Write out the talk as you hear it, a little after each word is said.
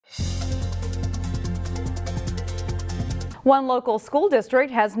One local school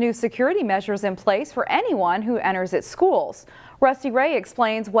district has new security measures in place for anyone who enters its schools. Rusty Ray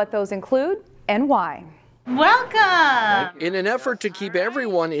explains what those include and why. Welcome! In an effort to keep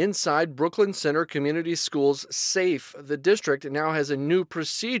everyone inside Brooklyn Center Community Schools safe, the district now has a new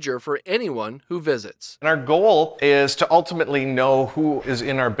procedure for anyone who visits. And our goal is to ultimately know who is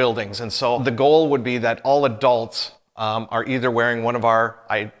in our buildings. And so the goal would be that all adults are either wearing one of our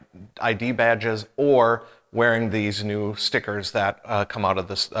ID badges or wearing these new stickers that come out of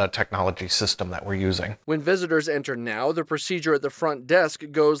this technology system that we're using. When visitors enter now, the procedure at the front desk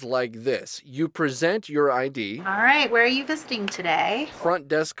goes like this. You present your ID. All right, where are you visiting today? Front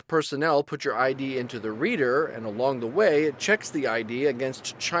desk personnel put your ID into the reader, and along the way, it checks the ID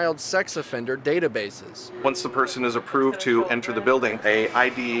against child sex offender databases. Once the person is approved to enter the building, a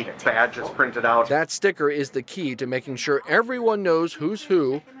ID badge is printed out. That sticker is the key to making sure everyone knows who's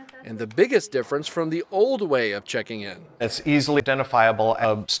who, and the biggest difference from the old way of checking in. It's easily identifiable.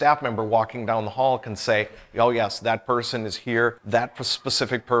 A staff member walking down the hall can say, oh yes, that person is here, that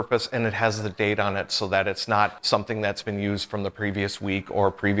specific purpose, and it has the date on it so that it's not something that's been used from the previous week or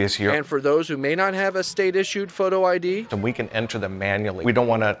previous year. And for those who may not have a state-issued photo ID, and we can enter them manually. We don't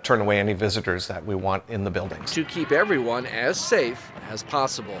want to turn away any visitors that we want in the buildings. To keep everyone as safe as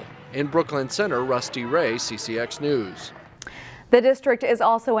possible. In Brooklyn Center, Rusty Ray, CCX News. The district is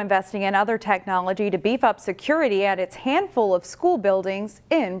also investing in other technology to beef up security at its handful of school buildings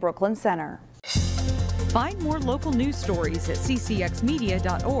in Brooklyn Center. Find more local news stories at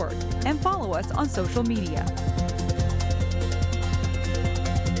ccxmedia.org and follow us on social media.